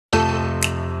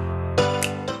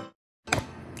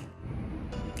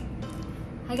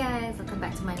Hi guys, welcome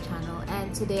back to my channel,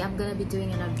 and today I'm gonna be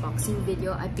doing an unboxing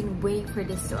video. I've been waiting for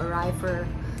this to arrive for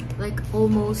like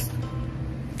almost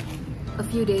a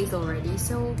few days already.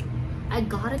 So I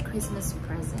got a Christmas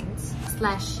present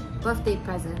slash birthday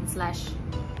present slash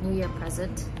New Year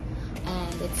present,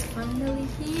 and it's finally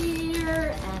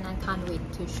here, and I can't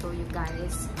wait to show you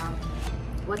guys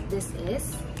what this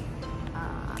is.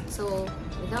 So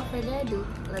without further ado,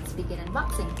 let's begin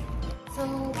unboxing. So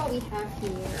what we have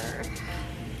here,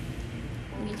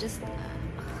 let me just open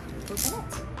it.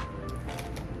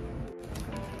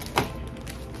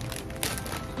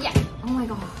 Yeah, oh my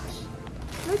gosh,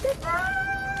 look at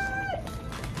that!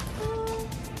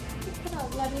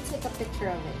 Let me take a picture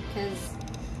of it because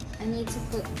I need to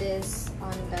put this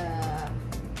on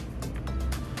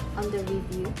the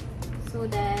review so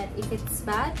that if it's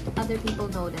bad, other people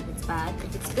know that it's bad.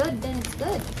 If it's good, then it's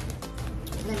good.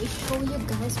 Let me show you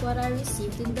guys what I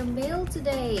received in the mail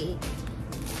today.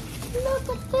 Look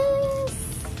at this!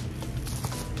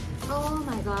 Oh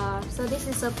my gosh! So this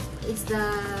is it's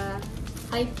the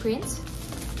high print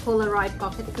Polaroid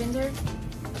pocket printer.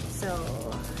 So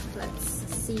let's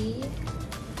see.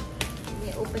 Let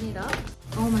me open it up.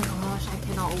 Oh my gosh! I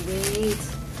cannot wait.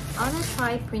 I wanna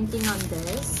try printing on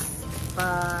this,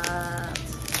 but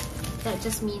that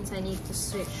just means I need to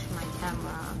switch my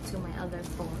camera to my other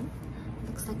phone.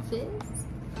 Looks like this.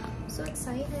 I'm so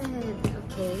excited.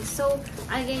 Okay, so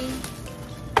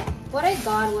what I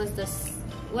got was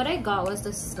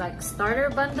this like starter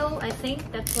bundle. I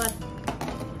think that's what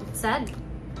it said.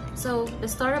 So the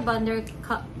starter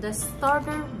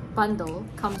bundle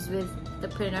comes with the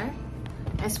printer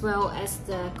as well as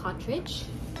the cartridge.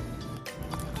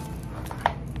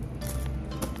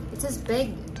 It's as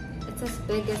big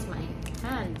as my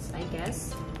hands, I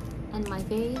guess, and my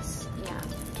face. Yeah.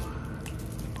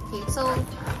 Okay, so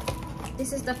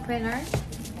this is the printer.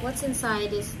 What's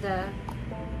inside is the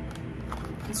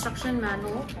instruction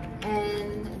manual,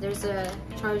 and there's a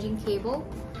charging cable,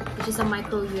 which is a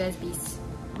micro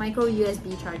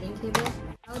USB charging cable.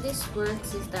 How this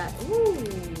works is that,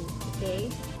 okay,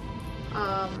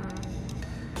 I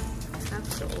have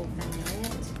to open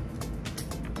it.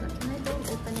 But can I don't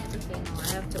open it? Okay, no, I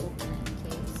have to open it.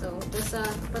 Okay, so there's a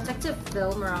protective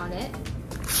film around it,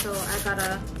 so I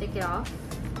gotta take it off.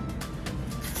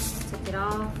 Take it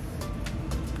off.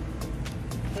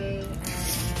 Okay, and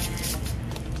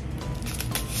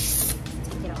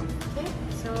take it off. Okay,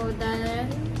 so then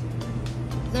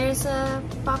there's a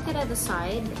pocket at the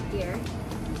side here,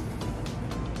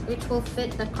 which will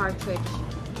fit the cartridge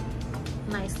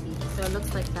nicely. So it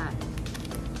looks like that.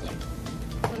 Yeah.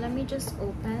 So let me just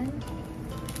open.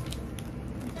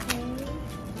 Okay.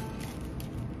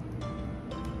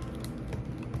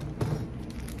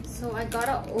 So I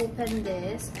gotta open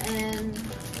this, and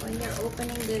when you're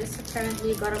opening this, apparently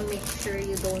you gotta make sure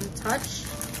you don't touch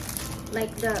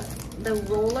like the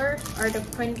roller or the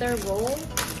printer roll,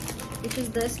 which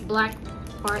is this black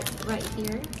part right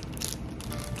here.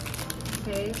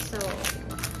 Okay, so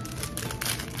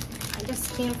I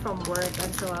just came from work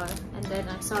and then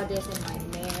I saw this in my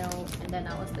mail, and then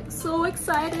I was like so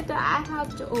excited that I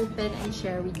have to open and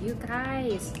share with you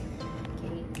guys.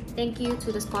 Okay, thank you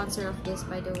to the sponsor of this,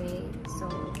 by the way. So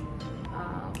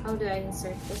how do I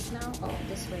insert this now? Oh,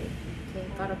 this way. Okay,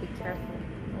 gotta be careful.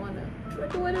 I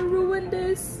don't wanna ruin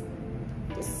this.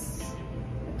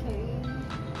 Okay.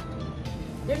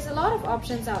 There's a lot of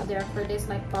options out there for this,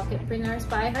 like pocket printers,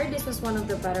 but I heard this was one of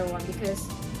the better ones because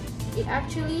it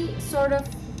actually sort of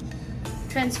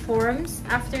transforms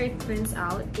after it prints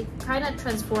out. It kind of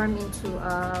transforms into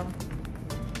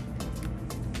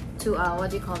what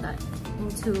do you call that?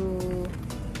 Into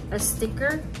a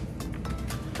sticker.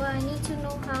 But I need to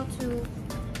know how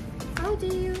do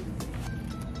you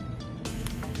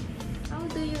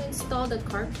install the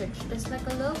cartridge? There's like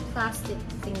a little plastic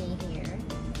thingy here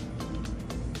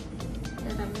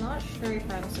that I'm not sure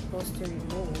if I'm supposed to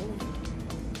remove.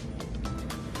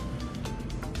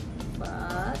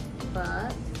 But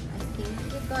I think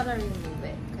you gotta remove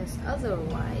it, because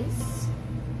otherwise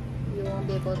you won't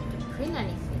be able to print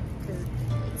anything because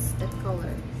it's the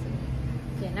color thingy.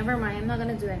 Okay, never mind, I'm not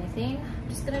gonna do anything. I'm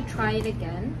just gonna try it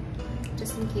again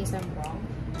just in case I'm wrong,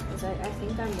 because I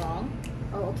think I'm wrong.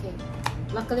 Oh, okay,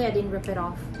 luckily I didn't rip it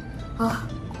off. Oh,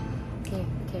 okay,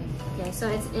 so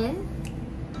it's in.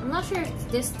 I'm not sure if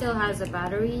this still has a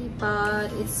battery, but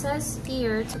it says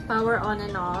here to power on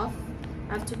and off,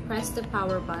 I have to press the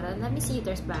power button. Let me see if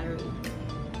there's battery.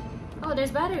 Oh,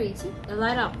 there's battery. See? It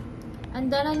light up.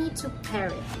 And then I need to pair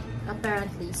it,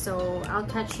 apparently. So I'll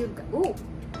catch you. Ooh!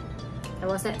 There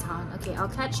was that ton. Okay, I'll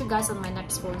catch you guys on my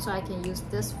next phone so I can use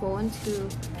this phone to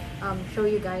show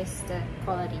you guys the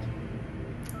quality.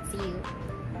 See you.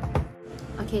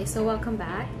 Okay, so welcome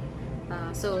back.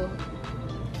 So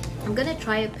I'm gonna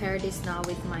try to pair this now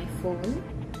with my phone.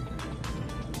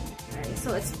 Alright,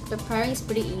 so the pairing is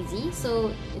pretty easy.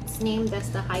 So it's named as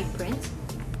the high print.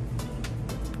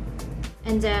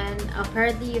 And then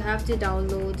apparently you have to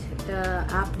download the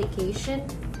application,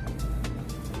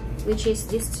 which is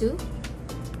this too.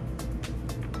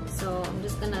 So I'm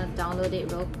just gonna download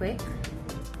it real quick.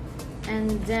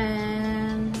 And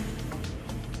then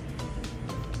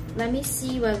let me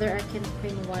see whether I can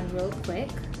print one real quick.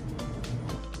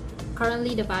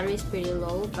 Currently the battery is pretty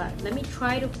low, but let me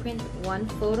try to print one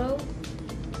photo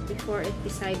before it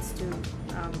decides to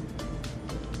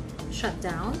shut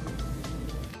down.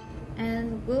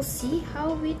 And we'll see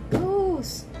how it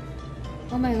goes.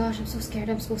 Oh my gosh, I'm so scared,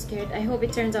 I'm so scared. I hope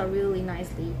it turns out really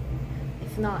nicely.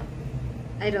 If not,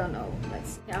 I don't know.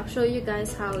 Let's see. I'll show you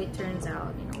guys how it turns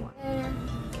out. You know what? There,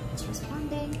 it's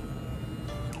responding.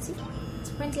 Let's see, it's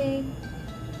printing.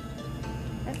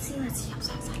 Let's see, let's see. I'm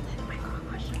so excited. Oh my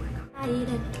gosh, oh my god. Hide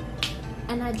it.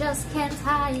 And I just can't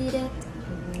hide it.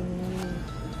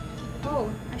 Oh,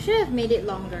 I should have made it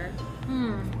longer.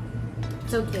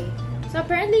 It's okay. So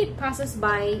apparently it passes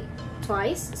by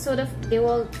twice. So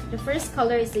the first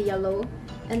color is the yellow,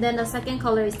 and then the second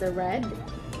color is the red,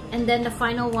 and then the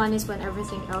final one is when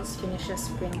everything else finishes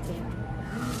printing.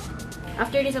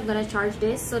 After this, I'm gonna charge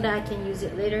this so that I can use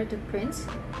it later to print.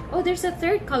 Oh, there's a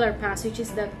third color pass, which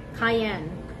is the cayenne.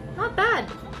 Not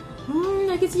bad.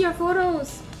 I can see our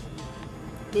photos.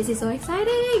 This is so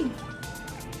exciting.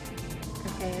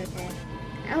 Okay.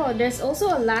 Oh, there's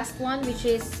also a last one, which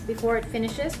is before it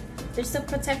finishes. There's a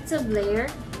protective layer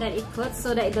that it puts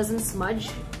so that it doesn't smudge.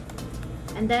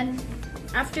 And then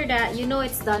after that, you know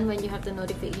it's done when you have the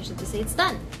notification to say it's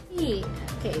done.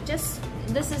 Okay, this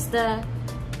is the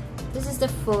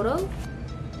photo.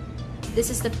 This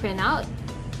is the printout.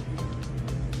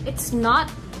 It's not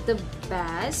the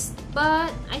best,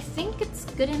 but I think it's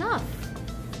good enough.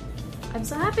 I'm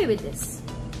so happy with this.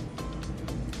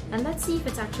 And let's see if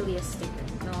it's actually a sticker.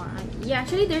 Yeah,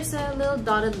 actually there's a little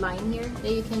dotted line here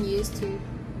that you can use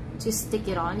to stick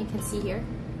it on. You can see here.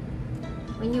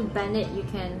 When you bend it, you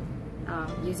can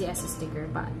use it as a sticker,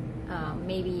 but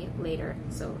maybe later.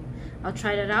 So I'll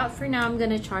try that out. For now, I'm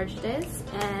gonna charge this,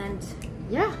 and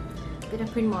yeah, I'm gonna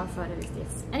print more photos with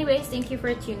this. Anyways, thank you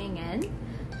for tuning in,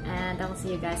 and I'll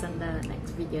see you guys on the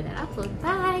next video that I upload.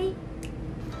 Bye!